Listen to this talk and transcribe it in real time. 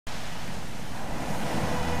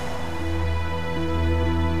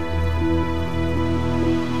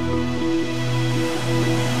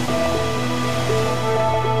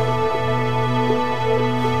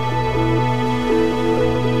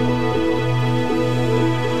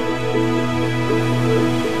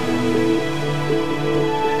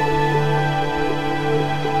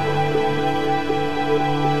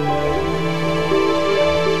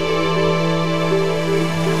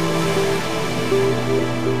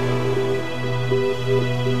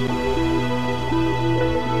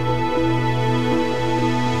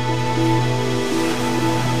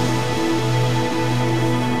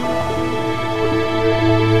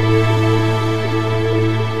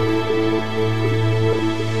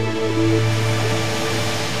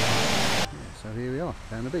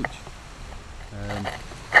Down the beach.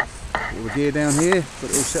 All the gear down here, got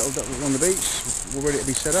it all settled up on the beach, all ready to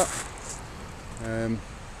be set up.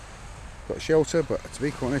 Got shelter, but to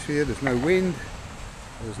be quite honest with you, there's no wind.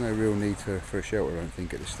 There's no real need for a shelter, I don't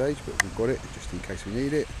think, at this stage, but we've got it just in case we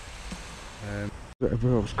need it. If I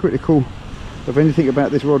was critical of anything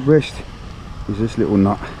about this rod rest, is this little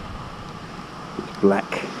nut. It's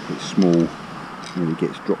black, it's small, when it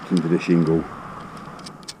gets dropped into the shingle,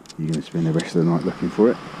 you're going to spend the rest of the night looking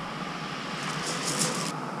for it.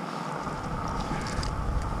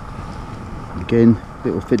 Again,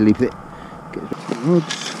 little fiddly bit.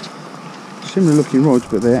 Rods, similar looking rods,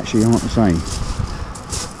 but they actually aren't the same.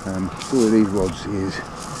 The story of these rods is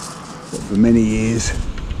that for many years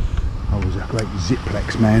I was a great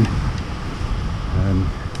Ziplex man.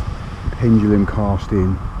 Pendulum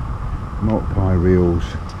casting, multiply reels,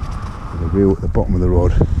 with a reel at the bottom of the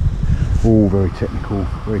rod. All very technical,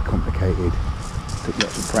 very complicated, took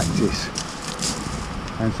lots of practice,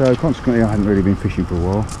 and so consequently I hadn't really been fishing for a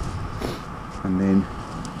while. And then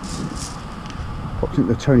popped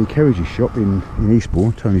into Tony Kerridge's shop in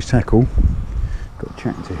Eastbourne, Tony's Tackle, got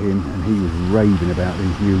chatting to him, and he was raving about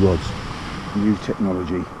these new rods, new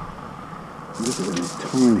technology. Look at them, they're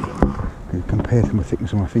tiny. And compared to the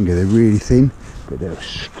thickness of my finger, they're really thin, but they're as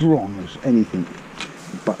strong as anything.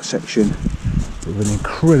 Butt section with an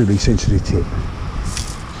incredibly sensitive tip.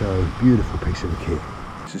 So beautiful piece of a kit.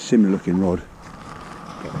 It's a similar looking rod,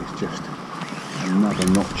 but it's just another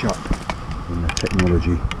notch up in the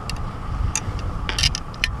technology.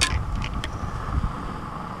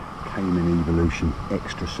 Cayman Evolution,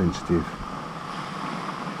 extra sensitive.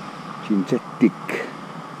 Synthetic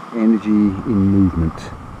energy in movement.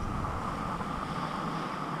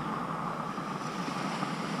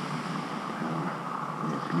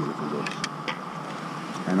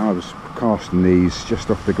 And I was casting these just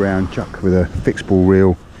off the ground, chuck with a fixed ball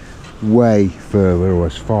reel, way further, or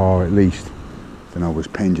as far at least, than I was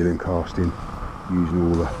pendulum casting, using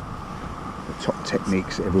all the top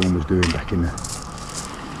techniques that everyone was doing back in the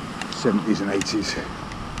 70s and 80s.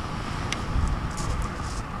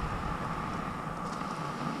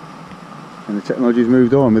 And the technology's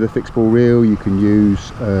moved on. With a fixed ball reel you can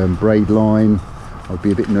use braid line. I'd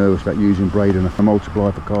be a bit nervous about using braid and a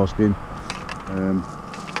multiply for casting.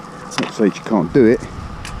 Not to say you can't do it,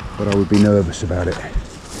 but I would be nervous about it.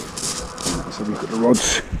 So we've got the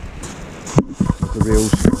rods, the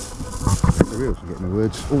reels, I'm getting the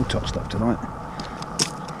words all tossed up tonight.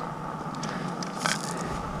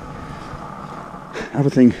 Other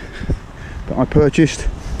thing that I purchased,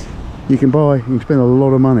 you can spend a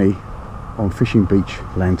lot of money on fishing beach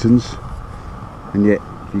lanterns, and yet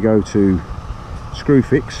if you go to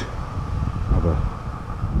Screwfix, other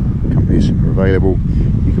companies are available,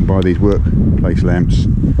 you can buy these workplace lamps,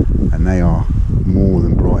 and they are more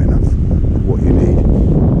than bright enough for what you need.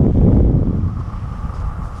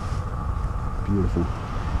 Beautiful.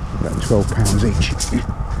 About £12 each, as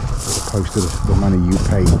opposed to the money you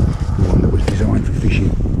pay for one that was designed for fishing.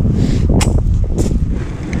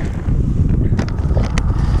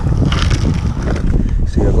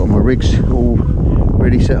 See, I've got my rigs all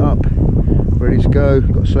ready set up, ready to go.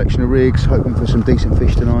 Got a selection of rigs, hoping for some decent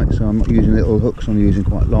fish tonight, so I'm not using little hooks, I'm using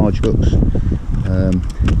quite large hooks.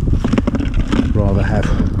 I'd rather have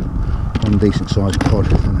one decent sized cod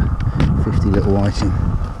than a 50 little whiting,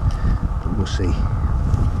 but we'll see.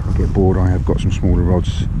 If I get bored, I have got some smaller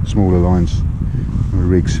rods, smaller lines on the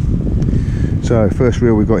rigs. So first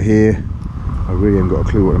reel we've got here, I really haven't got a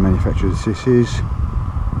clue what the manufacturer this is,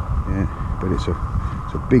 yeah, but it's a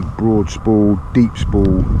big broad spool, deep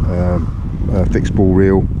spool, fixed ball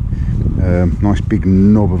reel, nice big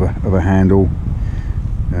knob of a handle,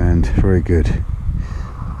 and very good.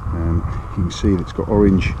 You can see that it's got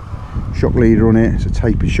orange shock leader on it. It's a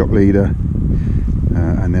tapered shock leader,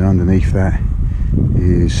 and then underneath that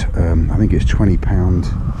is I think it's £20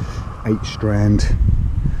 8-strand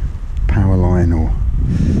power line or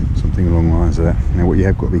something along the lines of that. Now what you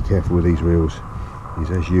have got to be careful with these reels is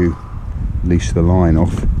as you release the line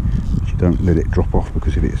off, you don't let it drop off,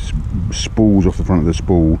 because if it spools off the front of the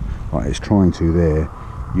spool like it's trying to there,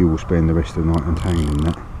 you will spend the rest of the night untangling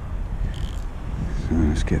that. So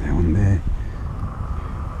let's get that one there.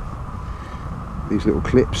 These little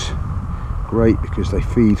clips, great, because they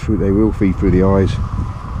will feed through the eyes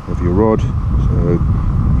of your rod, so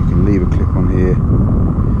you can leave a clip on here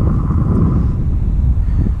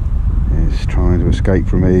escape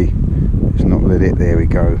from me. Let's not let it. There we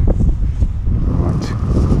go. Right. So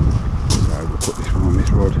we'll put this one on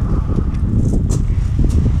this rod.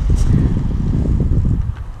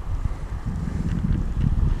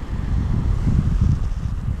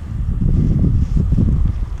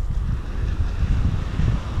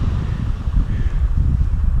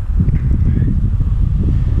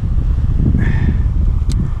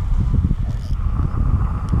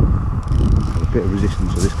 Bit of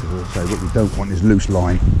resistance to this, because as I say, what we don't want is loose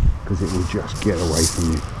line, because it will just get away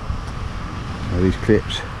from you. So these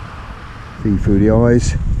clips feed through the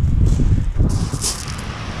eyes.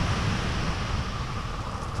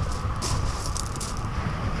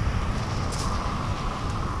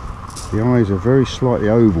 The eyes are very slightly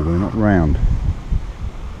oval, they're not round,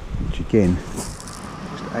 which again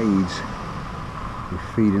just aids with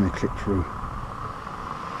feeding the clip through.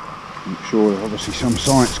 I'm sure there's obviously some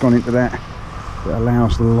science gone into that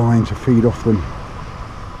allows the line to feed off them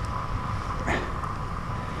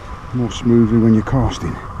more smoothly when you're casting.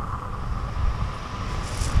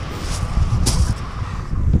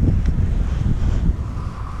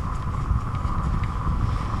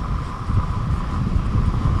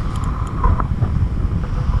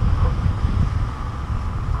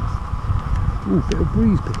 Ooh, bit of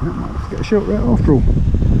breeze picking up, might have to get a shot right after all.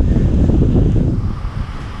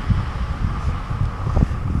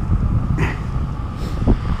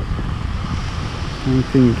 Same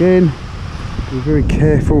thing again, be very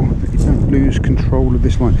careful that you don't lose control of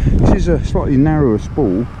this line. This is a slightly narrower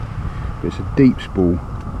spool, but it's a deep spool,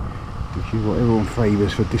 which is what everyone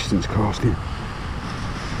favours for distance casting.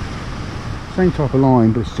 Same type of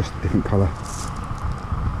line, but it's just a different colour.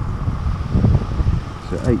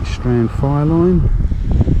 It's an 8-strand fire line,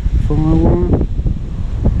 fire wire.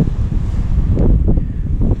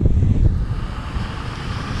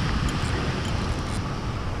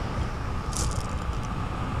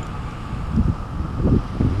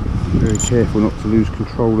 Very careful not to lose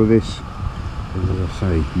control of this, because as I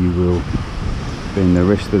say, you will spend the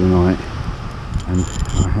rest of the night, and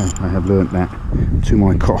I have learnt that to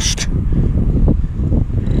my cost.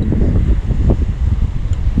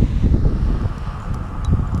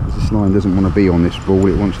 This line doesn't want to be on this spool,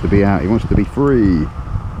 it wants to be out, it wants to be free.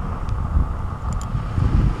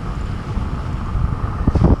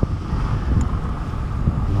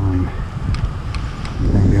 Line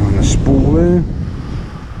down behind the spool there.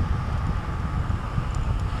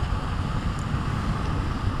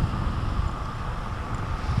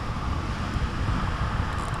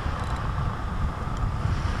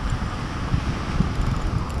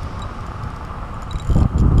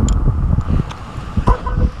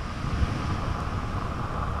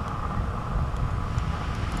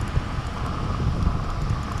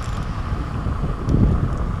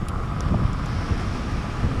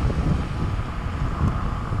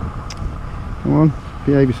 Come on,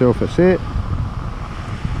 behave yourself, that's it.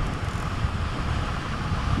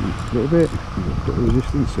 Just a little bit, a bit of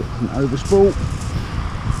resistance, it's an overspool.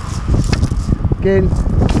 Again,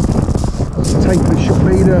 tapered shot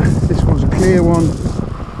leader, this one's a clear one.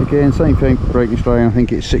 Again, same thing, breaking strain, I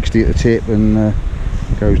think it's 60 at the tip and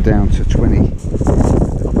goes down to 20 at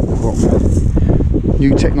the bottom.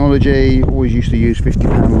 New technology, always used to use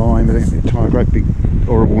 £50 line, but they tie a great big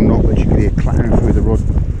horrible knot that you can hear clattering through the rod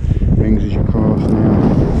rings as you cast. Now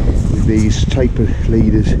with these taper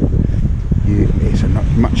leaders, it's a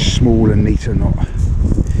much smaller, neater knot.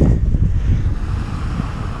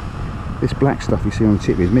 This black stuff you see on the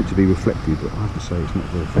tip is meant to be reflective, but I have to say it's not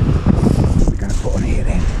very effective. We're going to put on here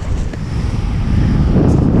then.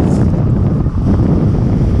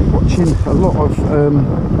 Watching a lot of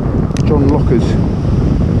John Locker's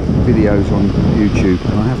videos on YouTube,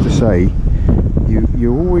 and I have to say, you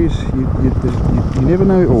never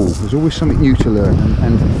know it all. There's always something new to learn,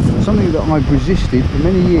 and something that I've resisted for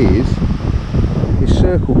many years is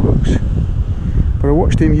circle hooks. But I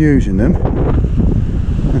watched him using them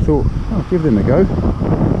and I thought, I'll give them a go.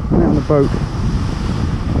 Went out on the boat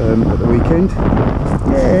at the weekend.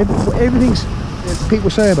 Yeah, everything's people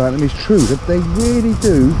say about them is true. That they really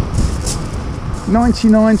do.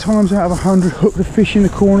 99 times out of 100 hook the fish in the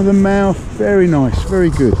corner of the mouth. Very nice, very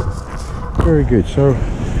good. Very good. So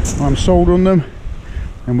I'm sold on them,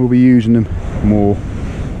 and we'll be using them more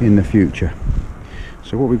in the future.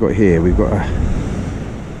 So what we've got here, we've got a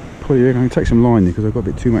pulley rig. I'm going to take some line there because I've got a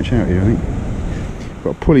bit too much out here, I think.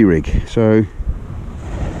 Got a pulley rig. So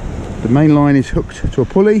the main line is hooked to a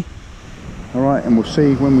pulley. Alright, and we'll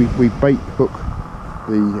see when we bait hook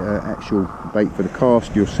the actual bait for the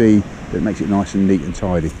cast, you'll see that it makes it nice and neat and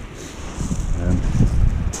tidy.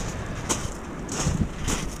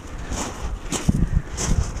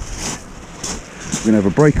 We're going to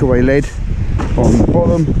have a breakaway lead on the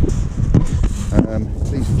bottom.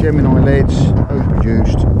 These are Gemini leads, hose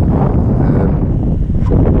produced.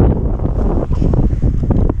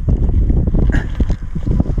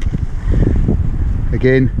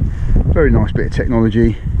 Again, very nice bit of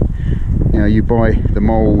technology. You know, you buy the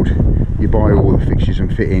mould, you buy all the fixtures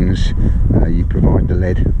and fittings, you provide the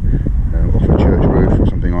lead off a church roof or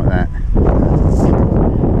something like that,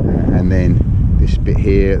 and then this bit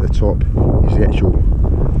here at the top is the actual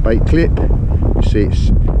bait clip. You see it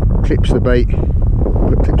clips the bait,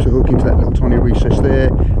 clips the hook into that little tiny recess there,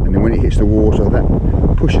 and then when it hits the water that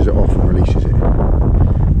pushes it off and releases it.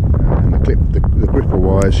 And the gripper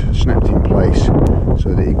wires snapped in place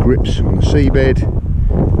so that it grips on the seabed,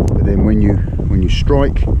 but then when you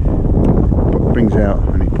strike, it brings out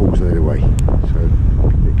and it pulls the lead away. So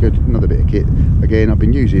good, another bit of kit. Again, I've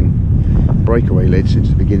been using breakaway lead since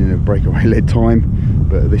the beginning of breakaway lead time,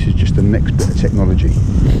 but this is just the next bit of technology.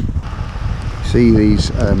 See these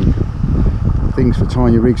things for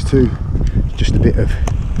tying your rigs to, just a bit of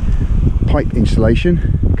pipe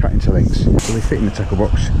installation cut into lengths, so they fit in the tackle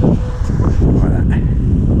box like that.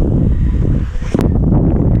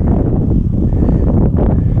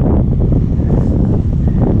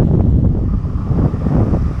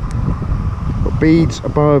 Got beads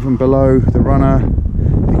above and below the runner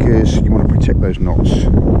because you want to protect those knots.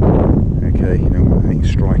 Okay, you don't want anything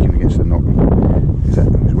striking against the knot, because that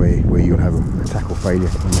is where you'll have a tackle failure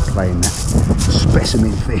when you're playing that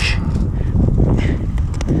specimen fish.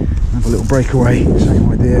 Have a little breakaway, same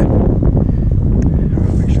idea.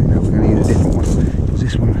 Actually, no, we're going to use a different one, because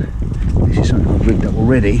this is something I've rigged up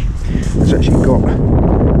already. It's actually got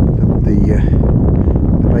the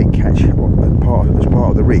bait catch as part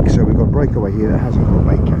of the rig, so we've got a breakaway here that hasn't got a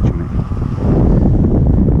bait catch on it.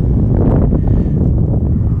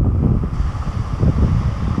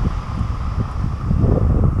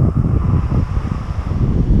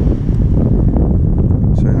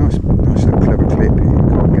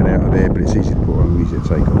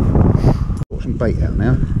 Bait out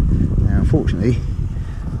now. Unfortunately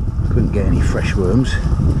I couldn't get any fresh worms.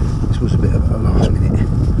 This was a bit of a last minute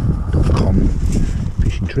 .com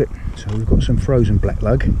fishing trip, so we've got some frozen black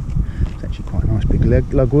lug. It's actually quite nice big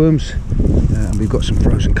lug worms, and we've got some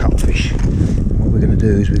frozen cuttlefish. What we're going to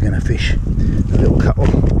do is we're going to fish a little cuttle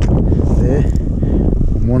there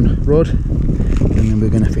on one rod, and then we're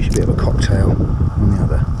going to fish a bit of a cocktail on the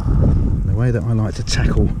other. And the way that I like to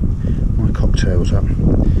tackle my cocktails up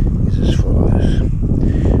is as follows.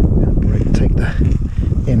 I'm going to take the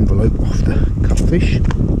envelope off the cuttlefish,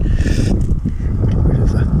 get rid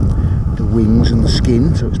of the wings and the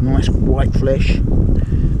skin, so it's nice white flesh.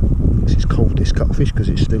 This is cold, this cuttlefish, because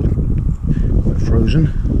it's still quite frozen.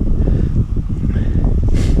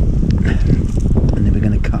 And then we're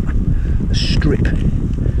going to cut a strip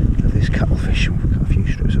of this cuttlefish. We've cut a few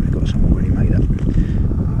strips, so we've got some already made up.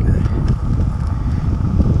 Okay.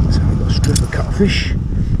 So we've got a strip of cuttlefish,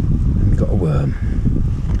 got a worm.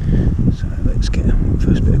 So let's get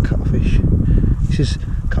first bit of cuttlefish.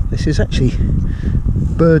 This is actually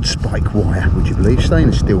bird spike wire, would you believe,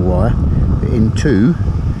 stainless steel wire, but in two.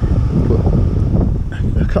 Put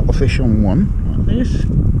a cuttlefish on one like this,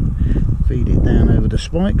 feed it down over the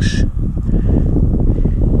spikes,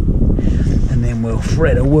 and then we'll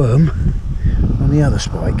thread a worm on the other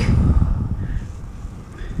spike.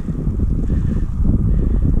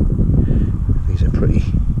 These are pretty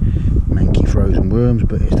manky frozen worms,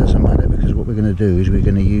 but it doesn't matter, because what we're going to do is we're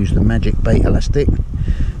going to use the magic bait elastic,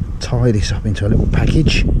 tie this up into a little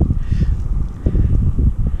package, and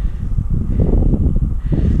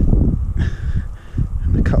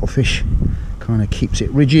the cuttlefish kind of keeps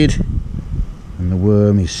it rigid, and the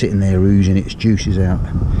worm is sitting there oozing its juices out,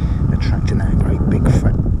 attracting that great big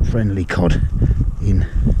fat friendly cod in.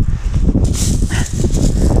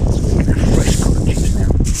 So we can have fresh cod juice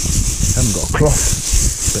now. Haven't got a cloth,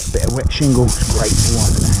 but a bit of wet shingle is great for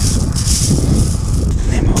wiping the hands on. And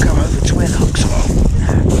then we'll go over to where the hooks are.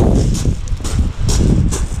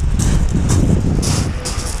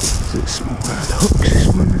 So it's smaller the hooks, this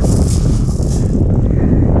one.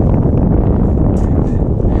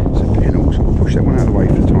 So pin, so we'll push that one out of the way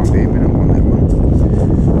for the time being, we don't want that one.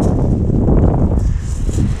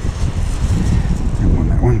 Don't want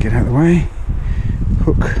that one, get out of the way.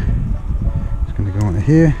 Hook is going to go onto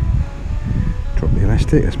here. Drop the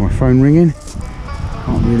elastic, that's my phone ringing.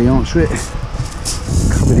 Can't really answer it.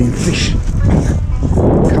 Covered in fish,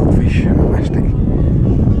 cuttlefish and elastic.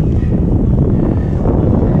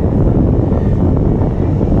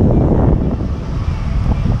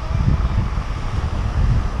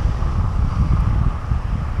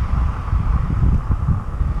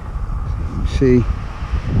 see,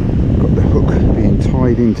 got the hook being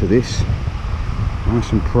tied into this,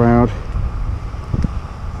 nice and proud,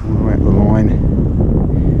 all the way up the line.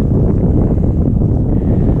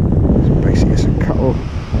 So basically it's a cuttle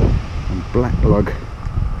and black lug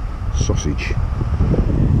sausage.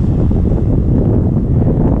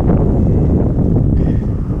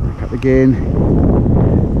 Back up again,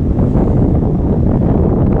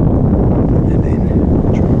 and then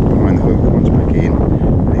try and bind the hook once back in,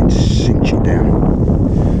 and then cinch it down.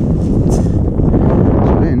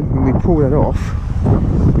 So then when we pull that off,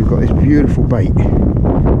 we've got this beautiful bait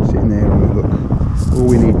sitting there on the hook. All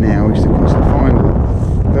we need now is the final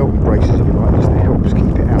belt and braces, if you like, just to help us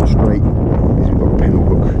keep it out straight, is we've got a pennel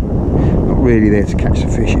hook. Not really there to catch the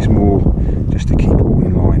fish, it's more just to keep it all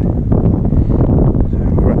in line. So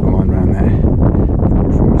we wrap the line around there,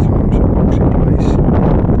 forward from the time so it locks in place,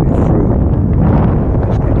 put it through the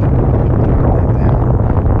elastic, tighten that down,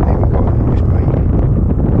 and then we've got a nice bait.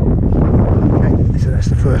 Okay, so that's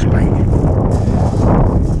the first bait.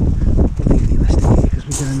 Leave the elastic here because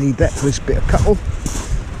we're going to need that for this bit of cuttle.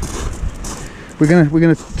 We're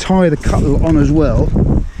going to tie the cuttle on as well,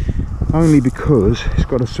 only because it's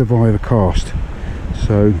got to survive a cast.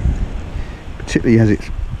 So particularly as it's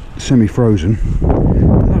semi-frozen,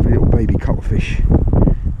 lovely little baby cuttlefish.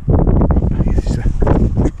 It's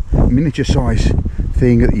a miniature size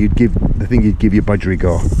thing that you'd give your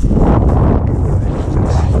budgerigar.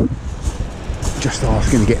 Just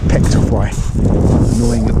asking to get pecked off by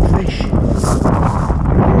annoying little fish. Push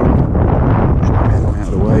the pennel out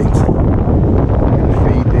of the way.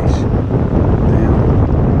 Feed this down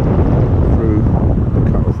through the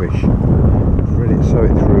cuttlefish, thread it, sew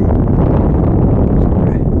it through,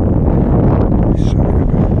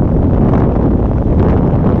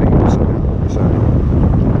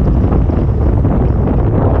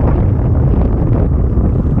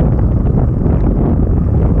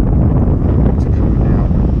 to come out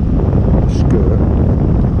the skirt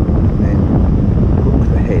and then hook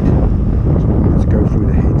the head. So we want it to go through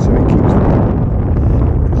the head so it keeps the head.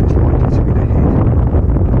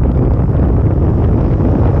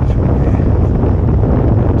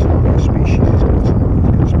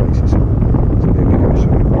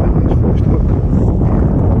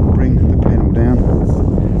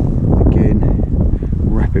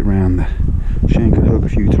 Around the shank and hook a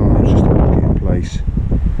few times just to lock it in place,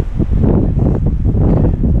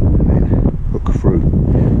 and then hook through.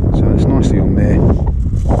 So it's nicely on there.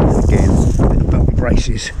 Again, with the belt and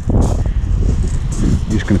braces, I'm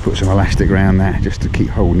just going to put some elastic around that just to keep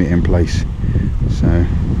holding it in place. So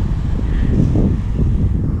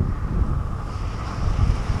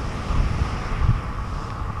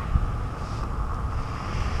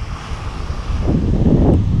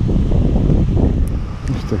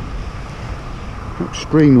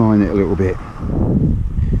streamline it a little bit.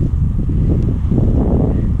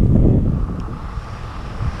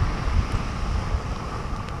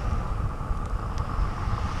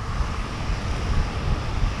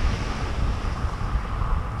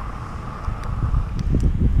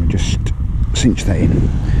 And just cinch that in.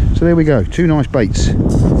 So there we go, two nice baits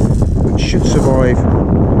which should survive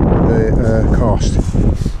the cast.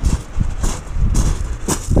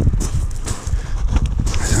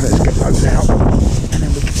 So let's get those out.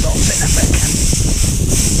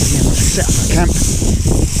 Set up a camp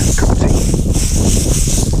and a cup of tea.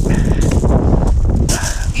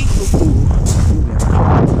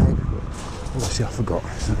 Obviously I forgot,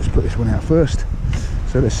 so let's put this one out first.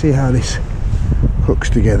 So let's see how this hooks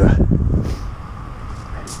together.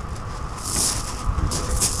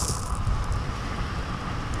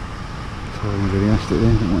 So I'm going to elastic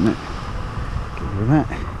there, don't want that. Get rid of that.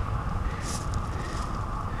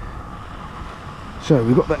 So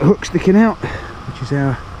we've got that hook sticking out, which is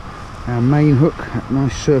our main hook, that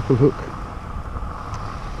nice circle hook.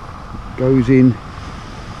 Goes in,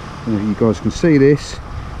 you guys can see this,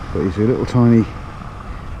 but it's a little tiny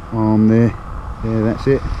arm there, that's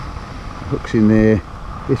it. Hooks in there,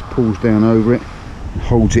 this pulls down over it and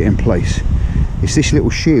holds it in place. It's this little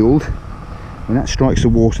shield, when that strikes the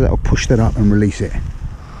water, that'll push that up and release it.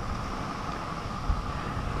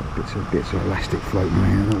 Bits of elastic floating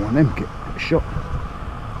around, I don't want them to get shot.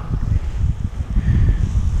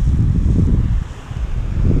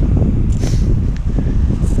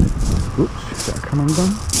 Oops, that'll come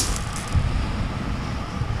undone.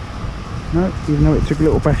 No, even though it took a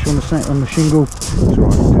little bash on the shingle, it's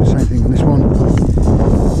alright, I'll do the same thing on this one.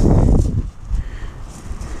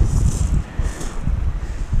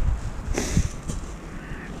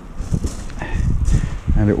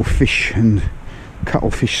 A little fish and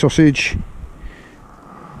cuttlefish sausage.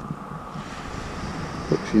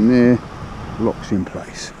 Hooks in there, locks in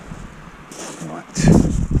place. Right.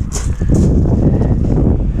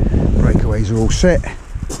 Breakaways are all set.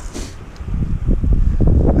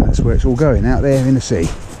 And that's where it's all going, out there in the sea.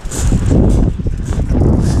 A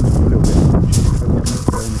little bit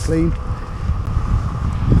going clean.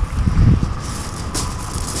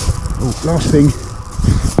 Oh, last thing,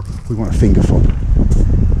 we want a finger fob.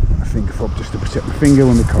 A finger fob just to protect my finger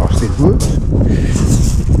when we're casting. Whoops.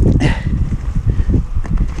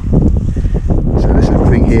 So this little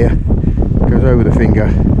thing here goes over the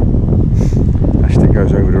finger, plastic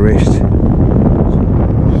goes over the wrist.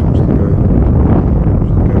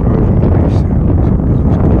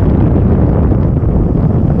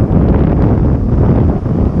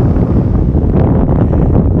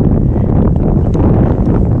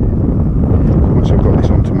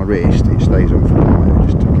 Wrist, it stays on for the night. I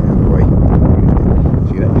just took it out of the way.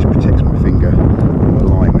 See, that just protects my finger from the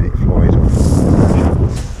line when it flies off.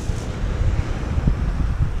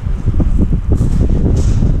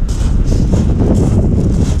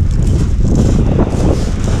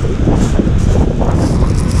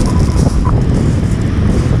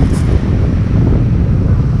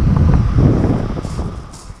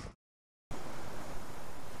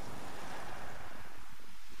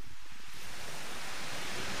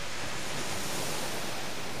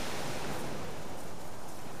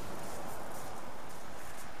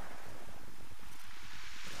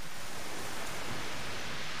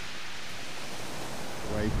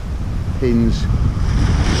 Pins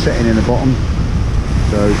setting in the bottom,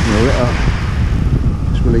 so we'll let her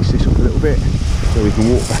just release this up a little bit so we can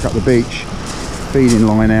walk back up the beach, feeding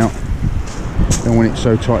line out. Don't want it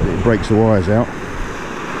so tight that it breaks the wires out.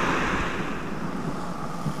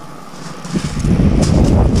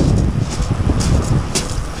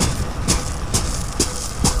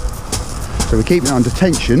 So we're keeping it under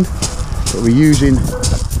tension, but we're using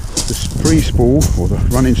the free spool or the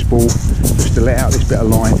running spool just to let out this bit of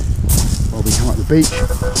line while we come up the beach.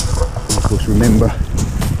 And of course remember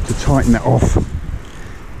to tighten that off.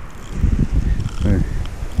 So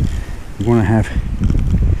you want to have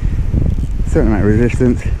a certain amount of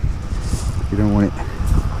resistance. You don't want it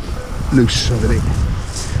loose so that it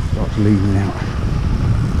starts leaning out.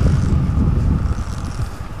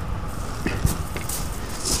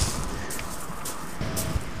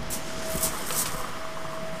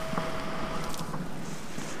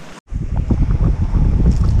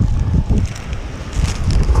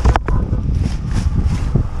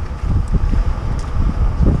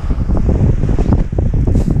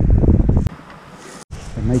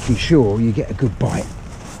 Making sure you get a good bite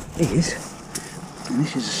is, and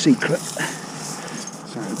this is a secret,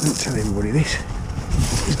 so don't tell everybody this,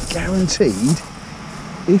 is guaranteed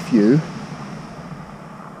if you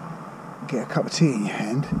get a cup of tea in your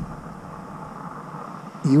hand,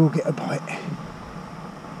 you'll get a bite,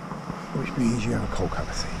 which means you have a cold cup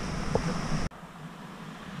of tea.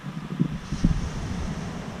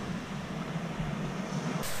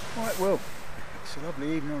 Right, well, it's a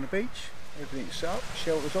lovely evening on the beach. Everything's set up,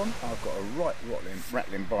 shelter's on. I've got a right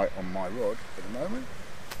rattling bite on my rod for the moment.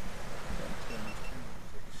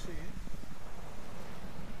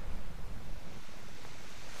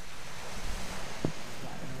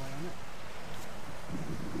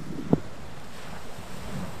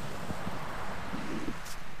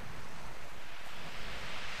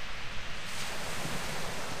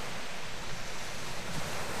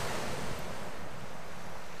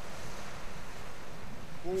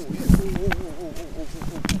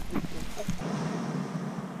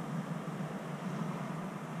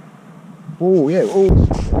 Oh yeah, oh.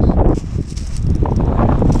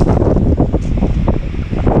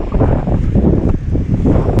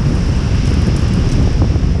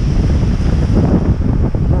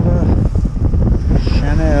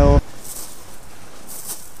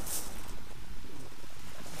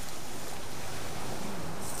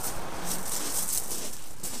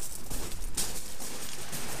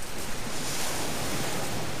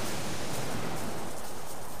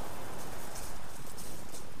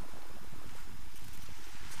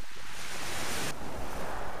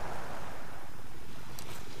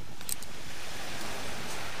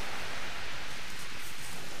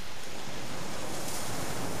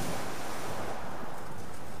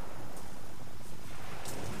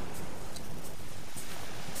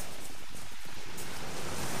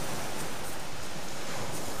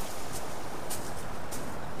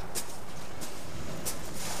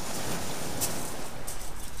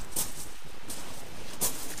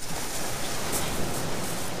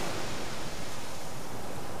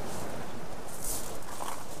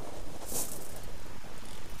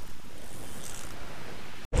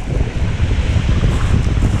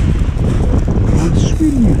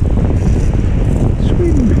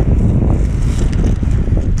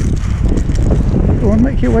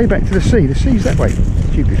 Make your way back to the sea. The sea's that way.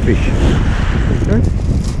 Stupid fish. There you go.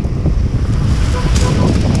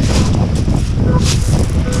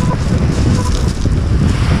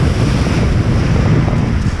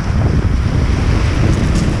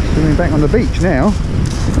 Swimming back on the beach now.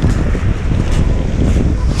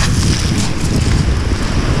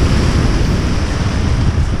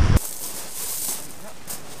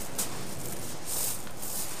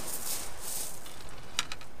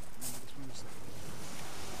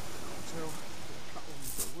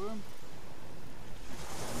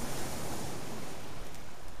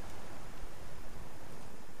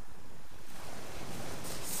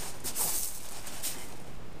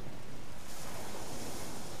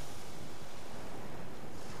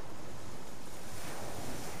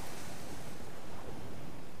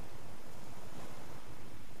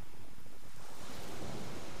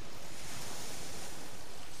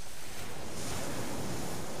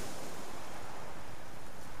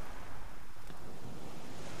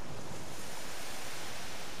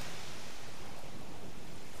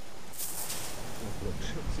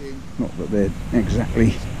 Not that they're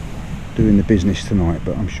exactly doing the business tonight,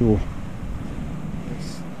 but I'm sure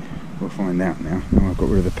we'll find out now. Now I've got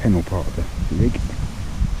rid of the pennel part of the rig.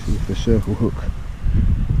 See if the circle hook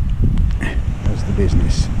does the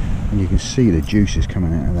business. And you can see the juices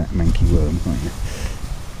coming out of that manky worm, can't you?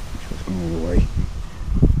 So it's gone all the way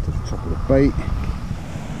to the top of the bait.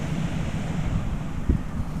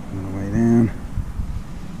 All the way down.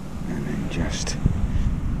 And then just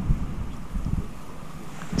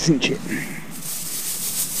cinch it.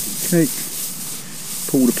 Okay,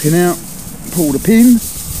 pull the pin out, pull the pin,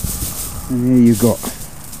 and there you've got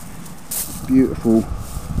beautiful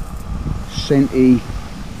scenty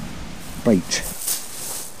bait.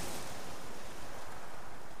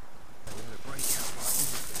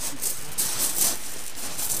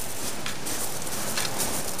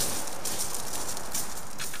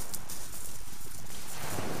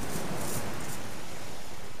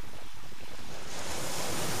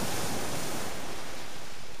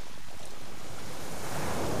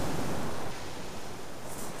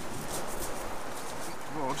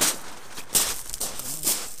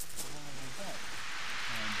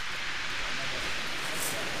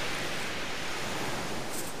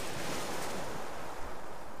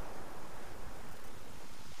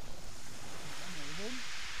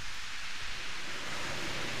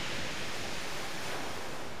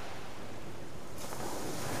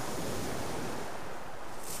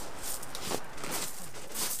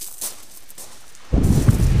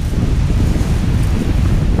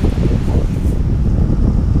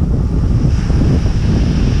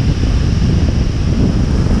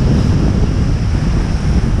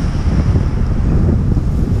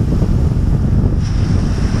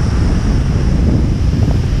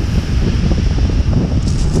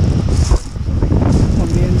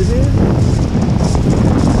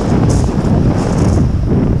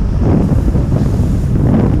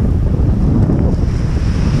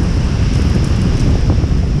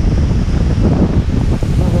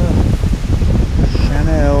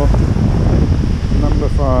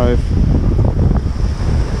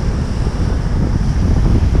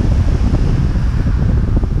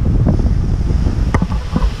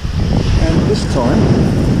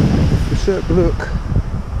 Circle hook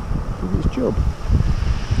did its job.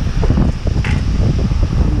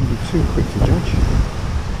 Don't be too quick to judge.